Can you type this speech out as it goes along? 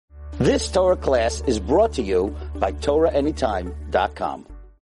This Torah class is brought to you by TorahAnytime.com.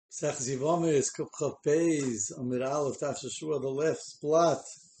 Sech Zivomis, Kupcha Peis, Amir Aleph, Taf Shashua, the left splat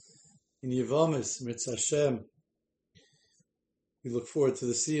in Yivomis, Mitzvah Hashem. We look forward to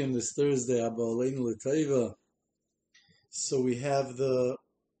the Siyum this Thursday, Abba Aleinu L'Taiva. So we have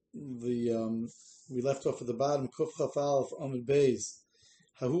we left off at the bottom, Kupcha Aleph, Amir Beis.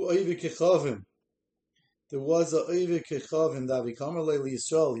 Hahu Oivi Kechavim. There was a Oivi Kechavim, Davi Kamer Leili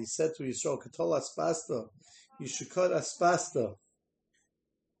Yisrael. He said to Yisrael, Katol Aspasta, you should cut Aspasta.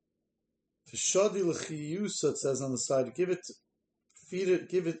 Shadi l'chiyusa, it says on the side, give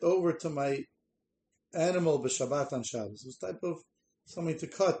it over to my animal b'Shabbat on Shabbos. It was type of something to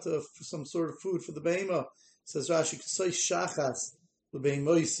cut for some sort of food for the behemoth. Says Rashi, could say shachas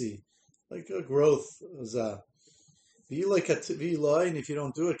l'behemoisi, like a growth. And if you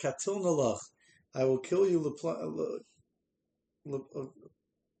don't do it, katil nalach, I will kill you.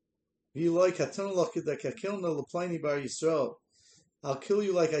 I'll kill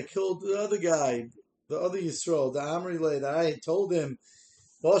you like I killed the other guy, the other Yisrael, the Amri lay, that I told him,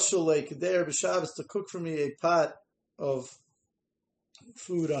 Boshel lay Kader b'Shabbos, to cook for me a pot of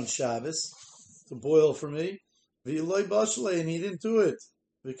food on Shabbos, to boil for me. V'iloi Boshel, and he didn't do it.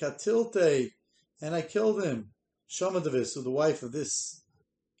 V'katilte, and I killed him. Shamadavis, so the wife of the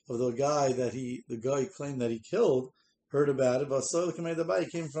guy the guy claimed that he killed, heard about it. He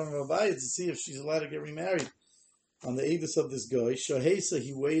came from Rabbi to see if she's allowed to get remarried. On the edus of this guy, Shahesa,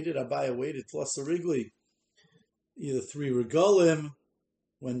 he waited, Abaya waited, plus a Wrigley, either 3 regalim,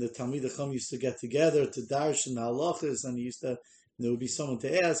 when the Talmid Chacham used to get together to darshan the halachas, and there would be someone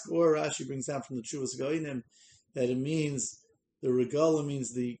to ask, or Rashi brings down from the Chuvas Goinim that it means, the regalim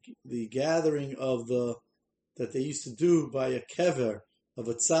means the gathering of that they used to do by a kever, of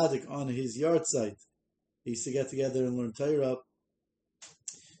a tzaddik on his yard site. They used to get together and learn Torah.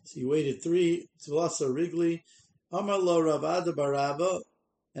 So he waited 3, plus a Wrigley, Amar lo Rav Ada bar Rabba,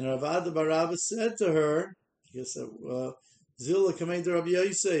 and Rav Ada bar Rabba said to her, Zillah Kamed Rabbi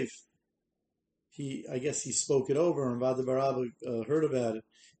Yosef. I guess he spoke it over, and Rav Ada bar Rabba heard about it,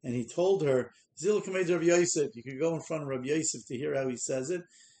 and he told her, Zillah Kamed Rabbi Yosef. You could go in front of Rabbi Yosef to hear how he says it.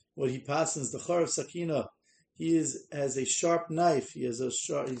 What he passes the Charav Sakina. He has a sharp knife. He's an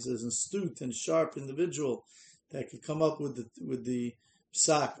astute and sharp individual that could come up with the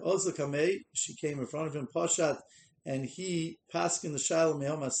psak. Also Kamei, she came in front of him, Pashat, and he paskin the Shalom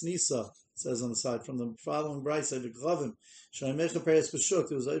Mehamas Nisa, says on the side, from the following Bryce, Eiv Chavim, Shaimecha Peres B'Shuk,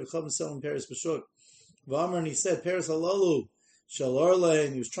 there was Eiv Chavim selling Peres B'Shuk. V'amar, and he said, Peres Halalu, Shal Orle,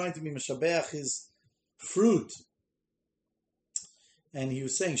 and he was trying to be Meshabeach his fruit. And he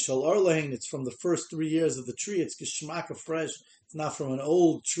was saying, Shal Orlein, it's from the first 3 years of the tree, it's Geshmaka fresh, it's not from an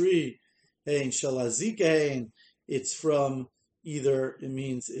old tree. And Shal Azikain, it's from Azika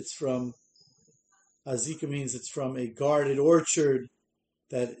means it's from a guarded orchard,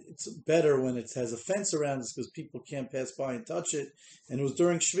 that it's better when it has a fence around it because people can't pass by and touch it. And it was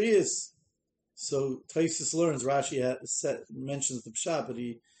during Shvius. So Taisus learns, Rashi mentions the Pshat, but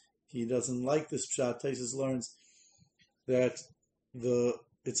he doesn't like this Pshat. Taisus learns that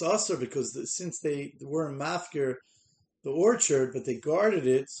it's also because since they weren't mafkir the orchard, but they guarded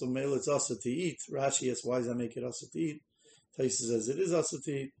it, so mele it's also to eat. Rashi asks, why does that make it also to eat? Taisa says it is also to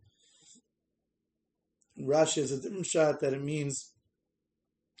eat. Rashi has a different shot that it means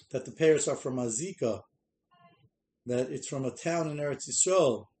that the pears are from Azika, that it's from a town in Eretz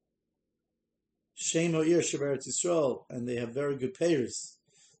Yisrael, Shem Ha'ir Sheb Eretz Yisrael, and they have very good pears.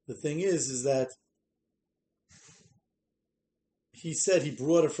 The thing is that he said he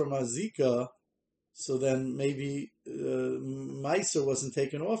brought it from Azika, so then maybe Meiser wasn't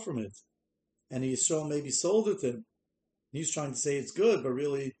taken off from it, and Yisrael maybe sold it to him. He's trying to say it's good, but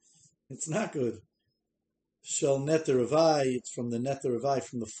really it's not good. Shel Neter Avai, it's from the Neter Avai,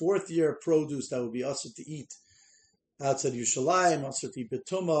 from the 4th year produce that would be also to eat outside Yerushalayim, also to eat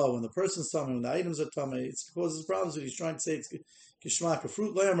Betuma, when the person's tummy, when the items are tummy, it causes problems. But he's trying to say it's Geshmak, a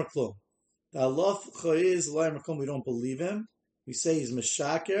fruit, Layamerklum. The Allah is Layamerklum, we don't believe him. We say he's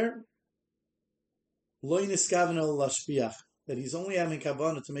Meshaker, Loy Niskavan el Lashpiach, that he's only having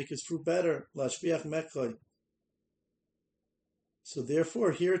Kavanah to make his fruit better, Lashpiach Mekhay. So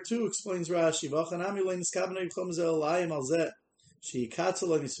therefore, here too explains Rashi.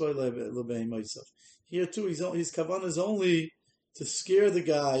 Here too, his kavanah is only to scare the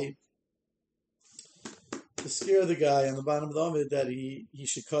guy on the bottom of the Amid that he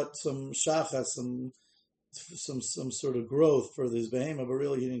should cut some shachas, some sort of growth for his behemoth, but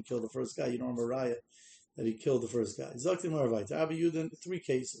really he didn't kill the first guy. You don't have a raya that he killed the first guy. Zaktim Arvait. Abba Yudin, 3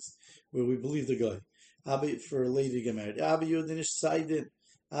 cases where we believe the guy. For a lady to get married. Abba Yudin is Saidin.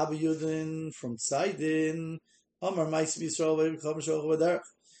 Abba Yudin from Tzidin, Amar Ma'aseh Yisrael V'Yivcham Shalach B'derech.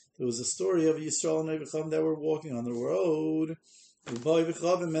 There was a story of Yisrael and Yivcham that were walking on the road. And the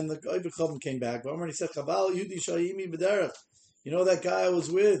Yivcham came back. Amar, he said, Chabal Yudi Shayimi B'derech. You know that guy I was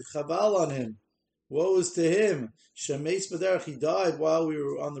with, Chabal on him. Woe is to him. Shemeis B'derech, he died while we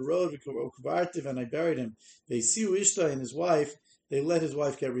were on the road, and I buried him. They see Ishta and his wife, they let his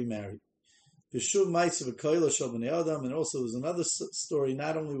wife get remarried. And also there's another story,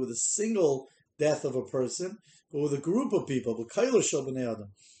 not only with a single death of a person, but with a group of people. They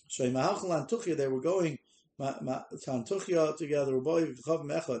were going to together.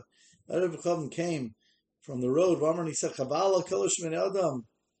 Rebbe came from the road. And he said, it's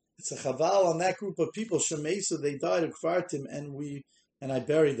a chaval on that group of people. Shemesu, they died of kvartim, and I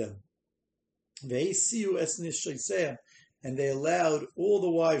buried them. And they allowed all the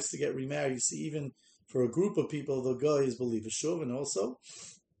wives to get remarried. You see, even for a group of people, the guy is believe Shuv, and also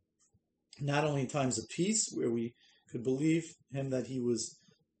not only in times of peace where we could believe him that he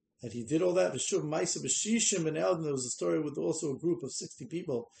did all that. Shuv Maisa B'Shishim and Eldon. There was a story with also a group of 60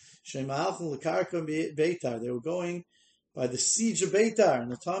 people. Shema'alchim L'Karka Beitar. They were going by the siege of Beitar in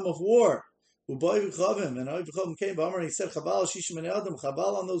the time of war. Uboy V'Chavim, and V'Chavim came. And he said, Chabal Shishim and Eldon.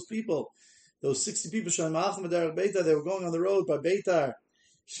 Chabal on those people. Those 60 people, they were going on the road by Beitar.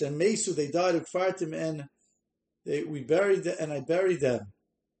 Shemesu, they died of Kfartim, and we buried them, and I buried them.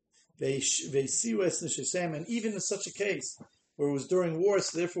 And even in such a case, where it was during war,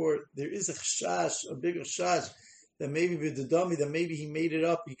 so therefore there is a bigger chash, that maybe with the dummy, that maybe he made it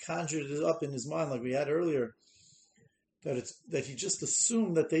up, he conjured it up in his mind, like we had earlier, that he just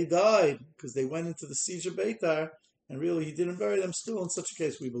assumed that they died, because they went into the siege of Beitar, and really he didn't bury them. Still, in such a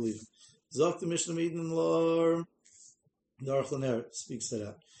case, we believe him. Zok the Mishnah Midin Lor, the Aruch LaNer speaks that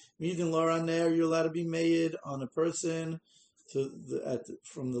out. Midin Lor Aner, you're allowed to be made on a person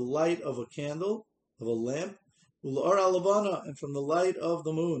from the light of a candle, of a lamp, Ulor Alavana, and from the light of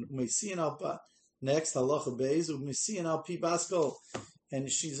the moon. Next, Halacha Beis, Umesian al Pi Baskol, and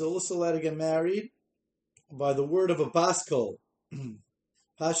she's also allowed to get married by the word of a Baskol.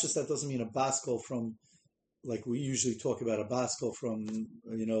 Pashas, that doesn't mean a Baskol from, like we usually talk about a Baskol from,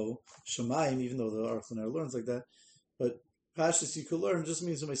 Shemayim, even though the Aruch LaNer learns like that. But Pashas, you could learn, just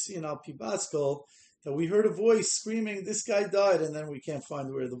means when I see an Al Pi Baskol, that we heard a voice screaming, this guy died, and then we can't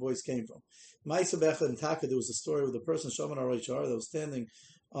find where the voice came from. Ma'aseh Bechad and Taka, there was a story with a person, Shaman Araychar, that was standing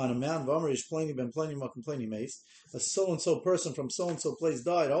on a mountain, V'amarish Plani Ben Plani Makim Plani Mace, a so-and-so person from so-and-so place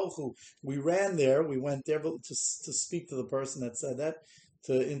died. We ran there, we went there to speak to the person that said that,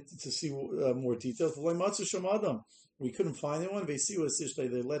 to see more details. We couldn't find anyone. They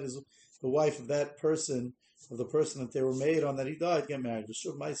let the wife of that person, of the person that they were made on that he died, get married.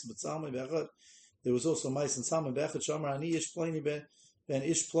 There was also Mais and Salman Bechad Shamar Ani Ish Plani Ben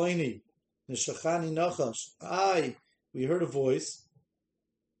Ish Plani Neshachani Nachash. We heard a voice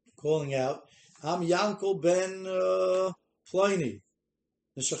calling out, I'm Yankel Ben Plani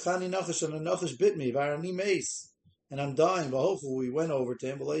Neshachani Nachash, and the Nachash bit me. Varani Mace. And I'm dying. We went over to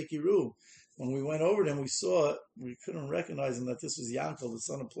him. When we went over to him, we couldn't recognize him that this was Yankel, the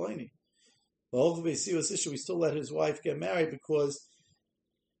son of Pliny. We still let his wife get married because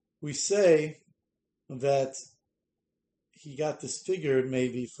we say that he got disfigured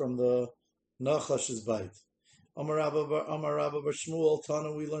maybe from the Nachash's bite. Amar Rabba Bar Shmuel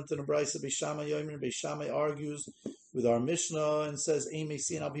Tana, we learned in the Brisa Beishamai Yomer. Beishamai argues with our Mishnah and says, Ein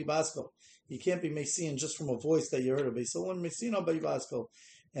Mesian al Pi Baskol. You can't be Mesian just from a voice that you heard of. Beis Hillel and Mesian al Pi Baskol.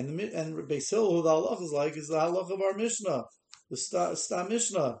 And Beis Hillel, who the halach is like, is the halach of our Mishnah, the Sta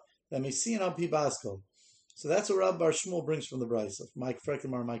Mishnah, that Mesian al Pi Baskol. So that's what Rabbi Bar Shmuel brings from the Brisa. Mike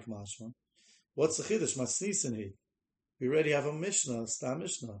Frekemar, Mike Mashman. What's the Chiddush? Masnisin he. We already have a Mishnah, Sta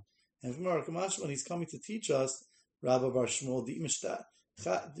Mishnah. And from our Kamashman, he's coming to teach us, Rabbi Bar Shmuel, the Imishta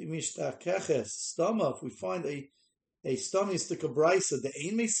Keches, Stama, if we find a Stamistic of Brisa, the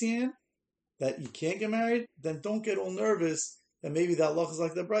Ein Mesian, that you can't get married, then don't get all nervous that maybe that halach is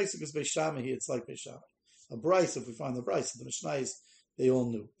like the Brisa, because Beishamai here, it's like Beishamai. A Brisa, if we find the Brisa, the Mishnayos, they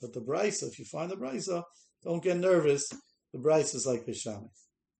all knew. But the Brisa, if you find the Brisa, don't get nervous, the Brisa is like Beishamai.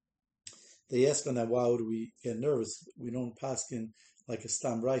 They ask on that, why would we get nervous? We don't paskin like a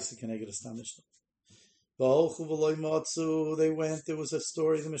Stam Brisa, can I get a Stam Mishnah? They went, there was a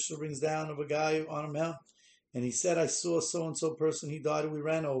story the Mishnah brings down of a guy on a mountain, and he said, I saw so-and-so person, he died, and we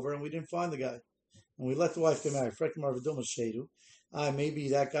ran over, and we didn't find the guy. And we let the wife get married. Maybe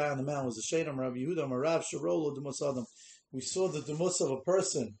that guy on the mountain was a Shadam, Rav Yehuda, Marav Sharolo, Demus Adam. We saw the Demus of a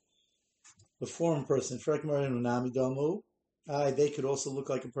person, the foreign person. They could also look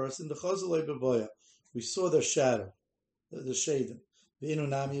like a person. We saw their shadow, the Shadim.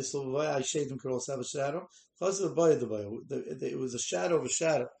 V'inunami yisrael b'vaya. Shadim could also have a shadow. It was a shadow of a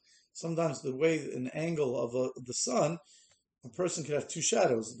shadow. Sometimes the way, an angle of the sun, a person could have two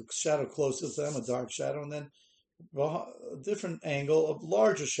shadows. The shadow closest to them, a dark shadow, and then a different angle of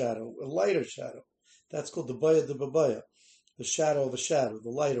larger shadow, a lighter shadow. That's called the baya de babaya, the shadow of a shadow,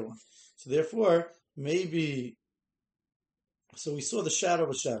 the lighter one. So therefore, maybe, so we saw the shadow of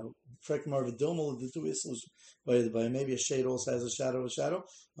a shadow. Maybe a shade also has a shadow of a shadow.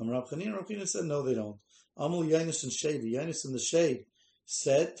 Rav Chanina said, no, they don't. Amul Yanis and Shade, Yanis in the shade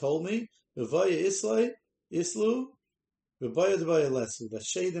told me, Islu, that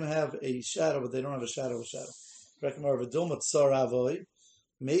Shadim have a shadow, but they don't have a shadow of a shadow.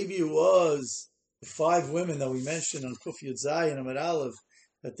 Maybe it was the 5 women that we mentioned on Kuf Yud Zayin and Amid Aleph,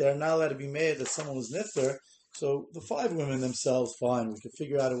 that they're not allowed to be made that someone was nifter. So the 5 women themselves, fine, we could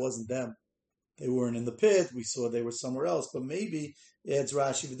figure out it wasn't them. They weren't in the pit. We saw they were somewhere else. But maybe it's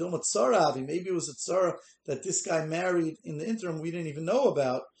Rashi. Maybe it was a tzara that this guy married in the interim we didn't even know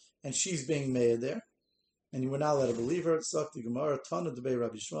about, and she's being made there. And you were not allowed to believe her. Sakti Gemara, Tana Debei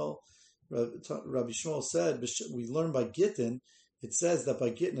Rabbi Shmuel. Rabbi Shmuel said, we learn by Gittin, it says that by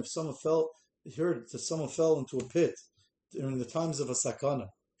Gittin, if someone fell into a pit during the times of a sakana,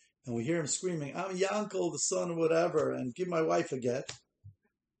 and we hear him screaming, I'm Yankel, the son of whatever, and give my wife a get,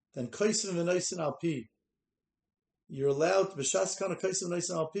 then Kaisim v'Naisin Alpi. You're allowed b'shas kana Kaisim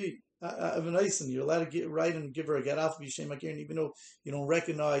v'Naisin Alpi. You're allowed to write and give her a get off b'shem makir, even though you don't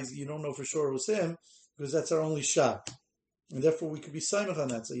recognize, you don't know for sure it was him, because that's our only shot, and therefore we could be saimach on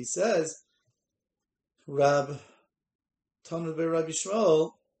that. So he says, Tanur Rabbi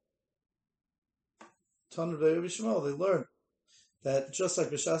Shmuel, they learn that just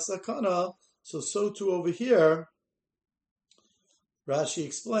like b'shas kana, so too over here. Rashi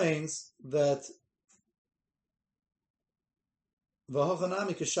explains that so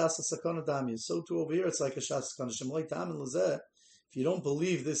too over here it's like a shas sakana. If you don't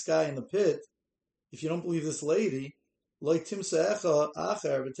believe this guy in the pit, if you don't believe this lady, maybe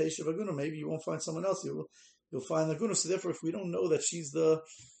you won't find someone else. You'll find the guna. So therefore, if we don't know that she's the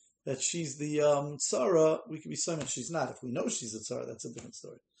tzara, we could be saying that she's not. If we know she's the tzara, that's a different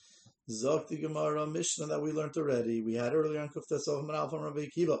story. Zokti Gemara Mishnah that we learned already. We had earlier on Kuftas of Manal from Rabbi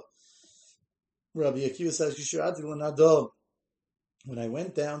Akiva. Rabbi Akiva says, Yishirati Nado. When I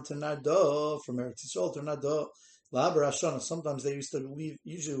went down to Nado, from Eretz Yisrael to Nado, La'aber Hashana, sometimes they used to leave,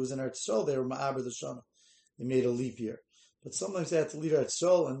 usually it was in Eretz Yisrael, they were Ma'aber the Shana. They made a leap year. But sometimes they had to leave Eretz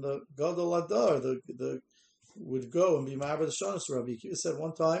Yisrael, and the Gadol Adar, the would go and be Ma'aber the Shana. So Rabbi Akiva said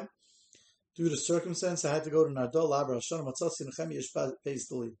one time, due to circumstance, I had to go to Nado, La'aber Hashana, Matzasi Nechem Yesh Pays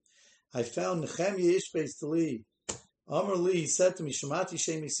to leave. I found Nechemia Ishbeis Tali. Amr Li, he said to me, Shemati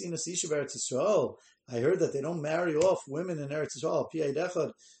Shemi Sinas Isha Eretz Yisrael. I heard that they don't marry off women in Eretz Yisrael. Pi Eid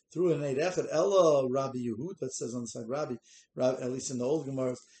Echad, through an Eid Echad. Ella Rabbi Yehud, that says on the side Rabbi, at least in the old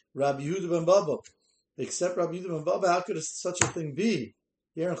Gemara, Rabbi Yehuda ben Baba. Except Rabbi Yehuda ben Baba, how could such a thing be?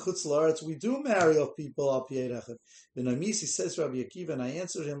 Here in Chutz La'aretz, we do marry off people al Pi Eid Echad. V'namisi says Rabbi Akiva, and I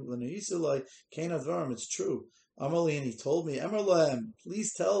answered him, L'naisilai Kein Advarim, it's true. Amr Li, and he told me, Amr Lahem,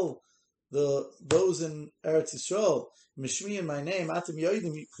 please tell those in Eretz Yisrael, Mishmi in my name, Atim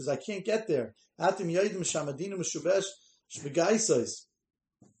Yoidim, because I can't get there. Atim Yoidim Shamadina Meshubesh Shbegaisais.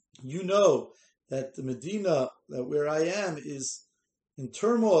 You know that the Medina, that where I am, is in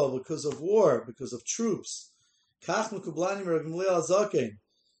turmoil because of war, because of troops. Kach Mekublani Meragmliel Zaken.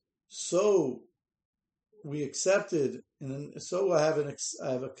 So we accepted, and so I have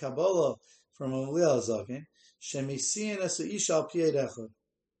a Kabbalah from Gamliel Zaken. Shemisian as Isha al Pied Echad.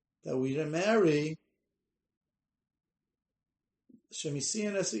 That we marry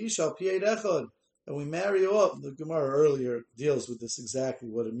Shemisian es Isha al Pied Echad, and we marry off. The Gemara earlier deals with this exactly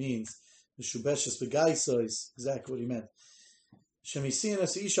what it means. The Shubeshes Begaisa is exactly what he meant. Shemisian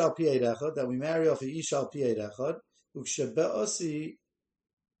es Isha al Pied Echad, that we marry off Isha al Pied Echad. Ukshebeosi.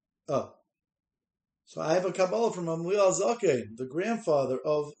 So I have a Kabbalah from Gamliel Zaken, the grandfather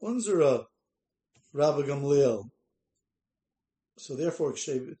of Unzera Rabbi Gamliel. So therefore,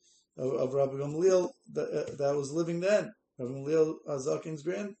 of Rabbi Gamliel that was living then, Rabbi Gamliel Zaken's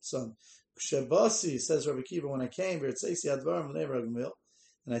grandson. Shebasi, says Rabbi Akiva, when I came, and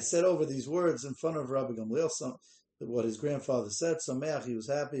I said over these words in front of Rabbi Gamliel, what his grandfather said, Sameach, he was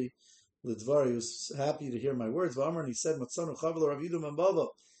happy, Lidvar, he was happy to hear my words, and he said, Matzanu Chavel Rav Yehuda ben Baba.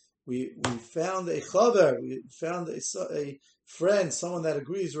 We found a chaver, we found a friend, someone that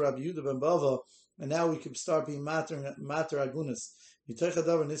agrees with Rabbi Yehuda ben Bava, and now we can start being mater agunas.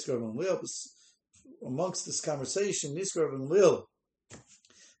 Amongst this conversation, Niskar ben Lil,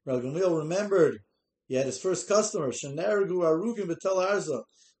 Rabbi Gamliel remembered He had his first customer, Shenaragu Arugim Betel Arza,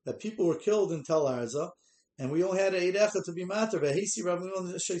 that people were killed in Tel Arza, and we only had Eid Echad to be matter. Vehisi Rav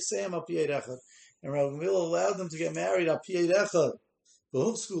Gamliel Sheisem al Pi Eid Echad, and Rav Gamliel allowed them to get married al Pi Eid Echad.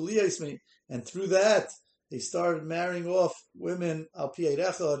 And through that, they started marrying off women al Pi Eid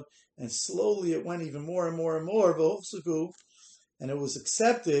Echad, and slowly it went even more and more and more. And it was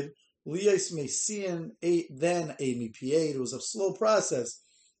accepted. Liyais Mesian then Eid Mipi Eid. It was a slow process.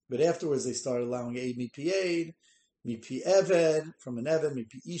 But afterwards, they started allowing Eid Mipi Eid, Mipi Eved, from an Eved,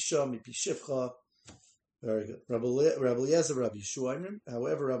 Mipi Isha, Mipi Shifcha. Very good. Rabbi Eliezer, Rabbi Yeshua.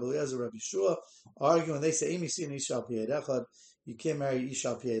 However, Rabbi Eliezer, Rabbi Yeshua argue, and they say, Eid Misian Isha al Pi Eid Echad. You can't marry Isha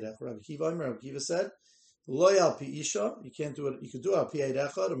al Pi Eid Echad. Rabbi Kiva said, Lo al Pi Isha. You can't do it. You could do al Pi Eid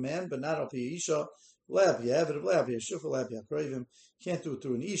Echad, a man, but not al Pi Isha. Lo al Pi Eved, lo al Pi Shifcha, lo al Pi Akravim. Can't do it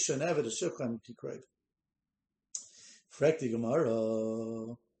through an Isha, an Eved, a Shifcha, and a Pi Krav. Frekti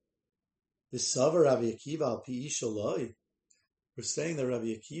Gemara. The Savar Rabbi Akiva al Pi Isha Loi. We're saying that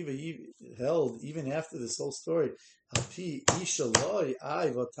Rabbi Akiva held even after this whole story. Al Pi Isha Loi.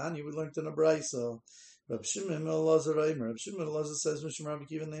 Vatani. We learned in a brayso. Rabbi Shimon Elazar Reimer. Rabbi Shimon Elazar says, "Mishum Rabbi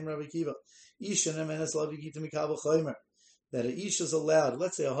Akiva, name Rabbi Akiva. Isha nemenes lavi gita mikabel chaymer." That an Isha is allowed.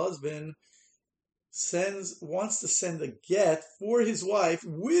 Let's say a husband wants to send a get for his wife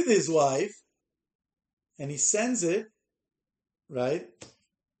with his wife, and he sends it, right,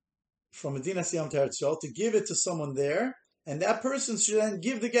 from Medina Siyam to Eretz Yisrael to give it to someone there, and that person should then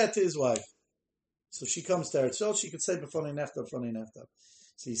give the get to his wife. So she comes to Eretz Yisrael, she could say b'fonei nefta.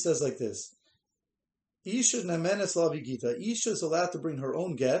 So he says like this: Isha nemenes lavi gita. Isha is allowed to bring her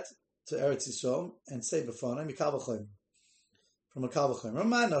own get to Eretz Yisrael and say b'fonei mikabel chaymer. From a Kavachim.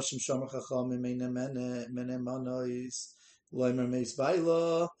 Ramanashim Shomer Chachamim Menois Loimer Meis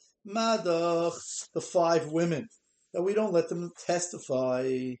Baila Madach. The 5 women that we don't let them testify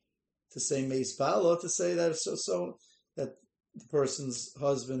to say Meis Baila, to say that so that the person's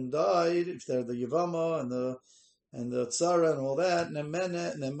husband died, if they're the Yavama and the Tzara and all that,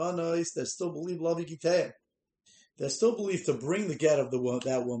 Nemanois, they still believe Lavi Giteh. They still believe to bring the get of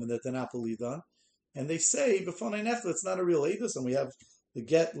that woman that they're not believed on. And they say, b'fonei nefta, it's not a real edus, and we have the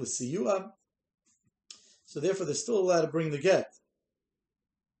get with siyua. So therefore, they're still allowed to bring the get.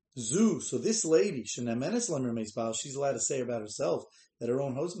 Zu, so this lady, shenemenes lemer meis baal, she's allowed to say about herself that her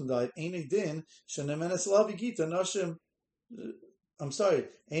own husband died. Ein din shenemenes lavi gita nashim. I'm sorry,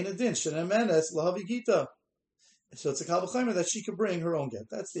 ein din shenemenes lavi gita. So it's a kavachaymer that she could bring her own get.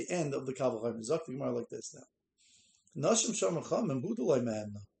 That's the end of the kavachaymer. Zakti Gemara like this now. Nashim shomer chamim budulay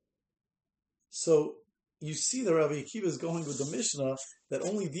me'emna. So you see that Rabbi Akiva is going with the Mishnah that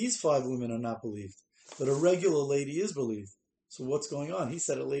only these 5 women are not believed, but a regular lady is believed. So what's going on? He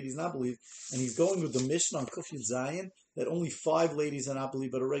said a lady's not believed, and he's going with the Mishnah on Kuf Yud Zayin that only 5 ladies are not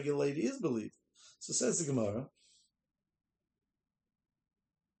believed, but a regular lady is believed. So says the Gemara.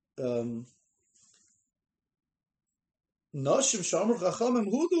 Nashim Shamar Chachamim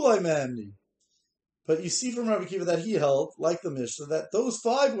Hudulai Me'emni. But you see from Rabbi Akiva that he held, like the Mishnah, that those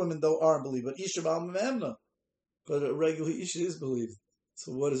 5 women, though, aren't believed, but Isha Ba'al Memna. But a regular Isha is believed.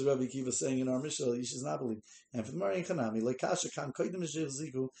 So what is Rabbi Akiva saying in our Mishnah? Isha is not believed. And for the Marian Chanami, like Kasha, Kan Koidim Shech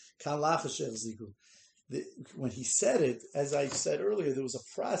Ziku, Kan Lacha Shech Ziku. When he said it, as I said earlier, there was a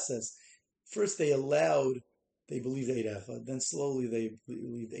process. First they believed Eid Echad, then slowly they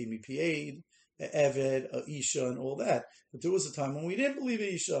believed Eid Mipi Eid, Eved, Isha, and all that. But there was a time when we didn't believe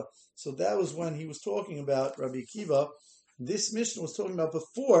Isha. So that was when he was talking about Rabbi Akiva. This Mishnah was talking about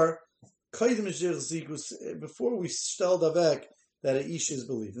before we stel davek that a Isha is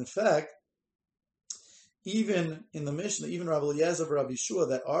believed. In fact, even in the Mishnah, even Rabbi Eliezer, Rabbi Yeshua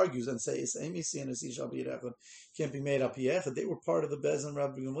that argues and says Emisi and Isha can't be made up Echad, they were part of the Bez and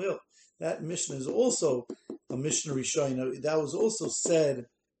Rabbi Gamliel. That Mishnah is also a Mishnah Rishon. That was also said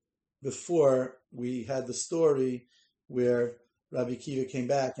before we had the story where Rabbi Akiva came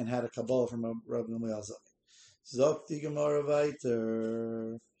back and had a Kabbalah from Rabbi Gamliel. Zokti Gemara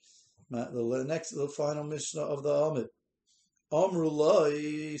Vayter. The final Mishnah of the Amid.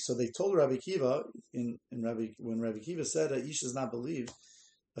 Amrullah. So they told Rabbi Akiva when Rabbi Akiva said that Isha is not believed.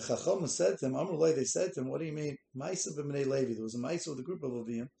 The Chacham said to him, Amrullah. They said to him, "What do you mean?" Ma'isa b'Bnei Levi. There was a Ma'isa with a group of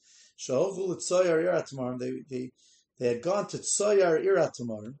Levim. Shahovu l'Tzoyar Iratamar. They had gone to Tzoyar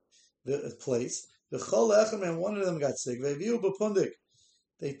Iratamar, the place. The Chol Echem, and one of them got sick.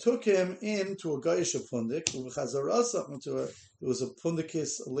 They took him into a Gayish Pundik. There was a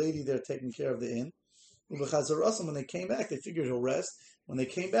Pundikis, a lady there taking care of the inn. When they came back, they figured he'll rest. When they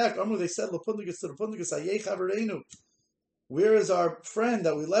came back, they said to the Pundikis, where is our friend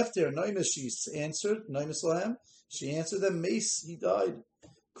that we left here? Noimis, she answered. Noimis Lahem. She answered them, Mace, he died.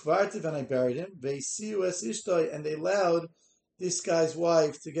 Kvartiv, and I buried him. Veisiu es ishtoi, and they allowed this guy's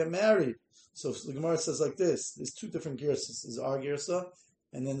wife to get married. So the Gemara says like this: there's two different girsas. There's our girsa,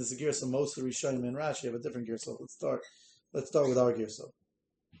 and then there's a girsa. Most of the Rishonim and Rashi have a different girsa. Let's start with our girsa.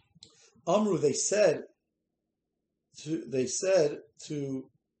 Amru, they said to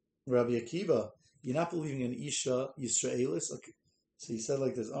Rabbi Akiva, you're not believing in Isha Yisraelis? Okay. So he said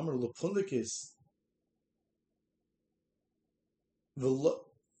like this, Amr Lepundikis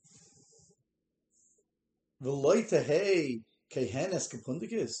Veloitahei Kehenes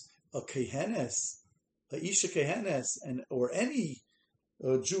Kapundikis, a Kehenes, a Isha Kehenes, or any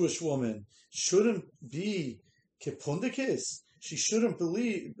Jewish woman shouldn't be Kepundikis. She shouldn't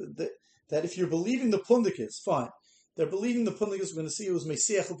believe that if you're believing the Pundikis, fine. They're believing the Pundikis, we're going to see it was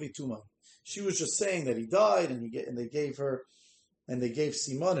Mesiach L'Pituma. She was just saying that he died, and they gave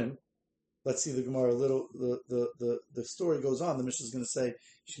Simonim. Let's see the Gemara a little. The story goes on. The Mishnah is going to say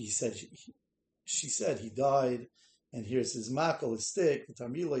she said he died, and here's his makel, his stick, the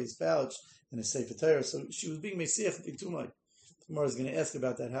Tarmila, his pouch, and his Sefer Torah. So she was being Mesiach L'Pituma. The Gemara is going to ask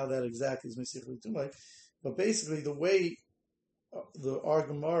about that, how that exactly is Mesiach L'Pituma. But basically, the way our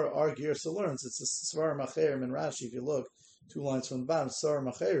Gemara, our Gersa learns, it's a Svar Macherim and Rashi. If you look 2 lines from the bottom, Svar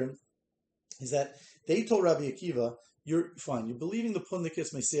Macherim, is that they told Rabbi Akiva, you're fine, you're believing the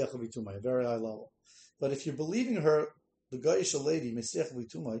Pundikis Mesiach L'Vitumai, a very high level. But if you're believing her, the Gaisha lady, Mesiach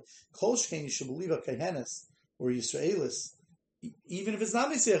L'Vitumai, Kol Shkein, you should believe a Kehenes or Yisraelis, even if it's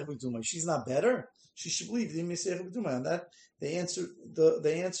not Mesiach L'Vitumai, she's not better. She should believe the Mesiach L'Vitumai. On that, they answered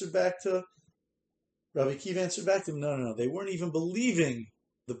back to Rabbi Akiva answered back to him, no. They weren't even believing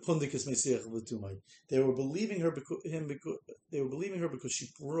the Pundikis Mesiach L'Tumai. They were believing her because she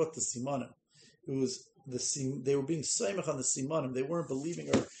brought the Simanim. It was they were being Saimach on the Simanim. They weren't believing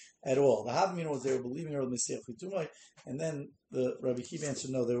her at all. The Havamina was they were believing her with Mesiach L'Tumai, and then the Rabbi Akiva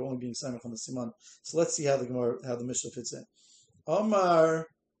answered no. They were only being Saimach on the Simanim. So let's see how the Mishnah fits in. Amar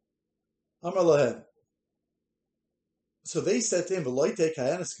Lahem. So they said to him, "V'loite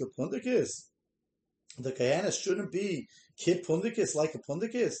kayanis kapundikis." The kayanis shouldn't be kid pundikis like a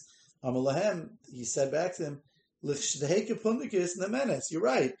pundikis. Amalahem, he said back to him, "L'chdehei pundikis nemenes." You're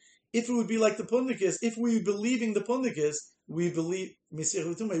right. If it would be like the pundikis, if we were believing the pundikis, we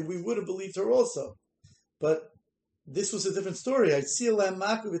would have believed her also. But this was a different story.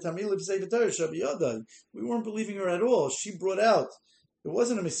 We weren't believing her at all. She brought out. It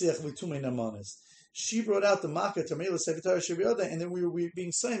wasn't a Mesiach L'Tumei Namanis. She brought out the Makkah Tamila Sevitar Shabiyada, and then we were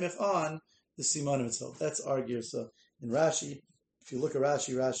being Saimech on the Simanim itself. That's our Girsa. In Rashi, if you look at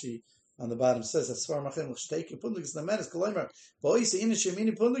Rashi on the bottom says that Svar Machem L'Shteik Pundikis Namenes Kolomer Bo'isa Ina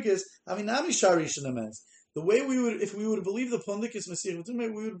Shemini Pundikis Aminami Sharish Namenes. The way if we would have believed the Pundikis Mesiach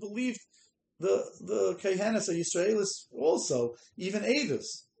L'Tumei, we would have believed the Kehanas or Yisraelis also, even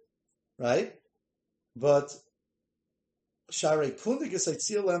Eidos, right? But Sharei Pundikis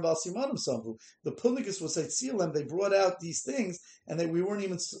Eitzielem Val Simanim Sambu. The Pundikis was Eitzielem. They brought out these things, and we weren't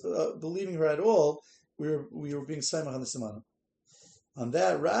even believing her at all. We were being Saimach on the Simanim. On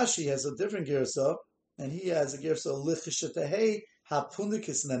that, Rashi has a different girsa, and he has a girsa L'chishetehei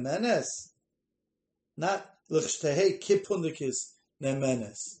HaPundikis Nemenes, not L'chishetehei Kipundikis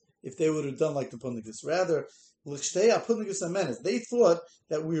Nemenes. If they would have done like the Pundikis, rather L'chishetehei HaPundikis Nemenes. They thought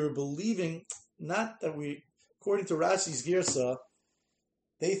that we were believing, not that we. According to Rashi's Girsa,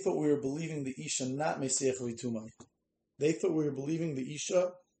 they thought we were believing the Isha, not Mesiach L'Tumai. They thought we were believing the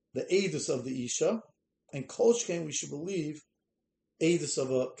Isha, the Eidus of the Isha, and Kol Shkein we should believe Eidus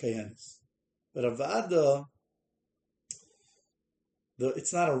of a Kehenis. But Avada,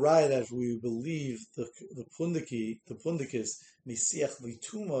 it's not a riot that if we believe the Pundikis, Mesiach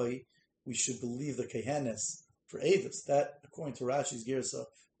L'Tumai, we should believe the Kehenis for Eidus. That, according to Rashi's Girsa,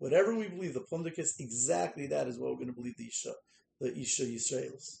 whatever we believe, the Pundikis, exactly that is what we're going to believe the Isha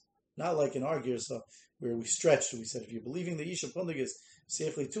Yisraelis. Not like in our Girsa, where we stretched, we said, if you're believing the Isha Pundikis,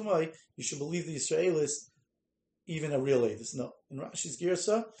 Seif L'Tumai, you should believe the Yisraelis, even a real Eidus. No. In Rashi's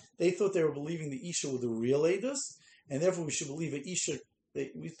Girsa, they thought they were believing the Isha with a real Eidus, and therefore we should believe the Isha,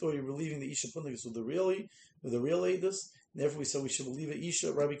 we thought you were believing the Isha Pundikis with a real Eidus, and therefore we said we should believe the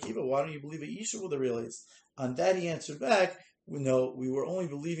Isha, Rabbi Kiva, why don't you believe the Isha with a real Eidus? On that he answered back, no, we were only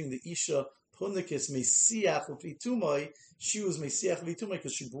believing the Isha Pundikis Mesiach L'Tumai. She was Mesiach L'Tumai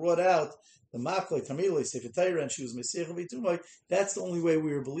because she brought out the Maklei Tamilei Sefer Torah, and she was Mesiach L'Tumai. That's the only way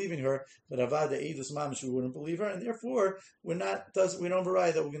we were believing her. But Avada Eidus Mamish, we wouldn't believe her, and therefore we don't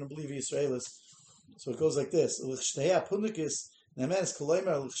vary that we're going to believe Yisraelis. So it goes like this: L'Shtehei Pundikis Nemenes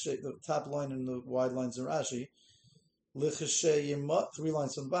Koleimer. The top line and the wide lines in Rashi. 3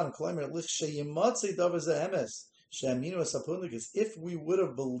 lines from the bottom. Koleimer L'Shtehei Yimatzei Davar Zehemes. Shaminu as Pundikus. If we would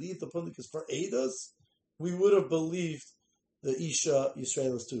have believed the Pundikus for Eidos, we would have believed the Isha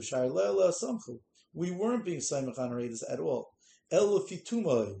Yisraelis too. Sharlela Samchu. We weren't being Saimach on Eidos at all. El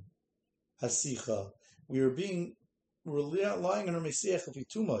Fitumai Hasicha. We were lying on her Mesiach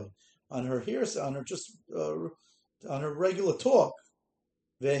Fitumai, on her hearsay, on her on her regular talk.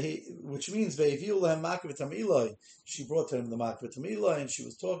 Which means she brought to him the makvit tamilai, and she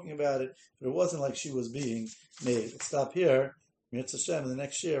was talking about it, but it wasn't like she was being made. Let's stop here. Mitzvah Hashem, and the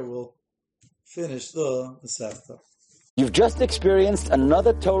next year we'll finish the Sefta. You've just experienced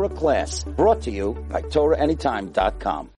another Torah class brought to you by TorahAnytime.com.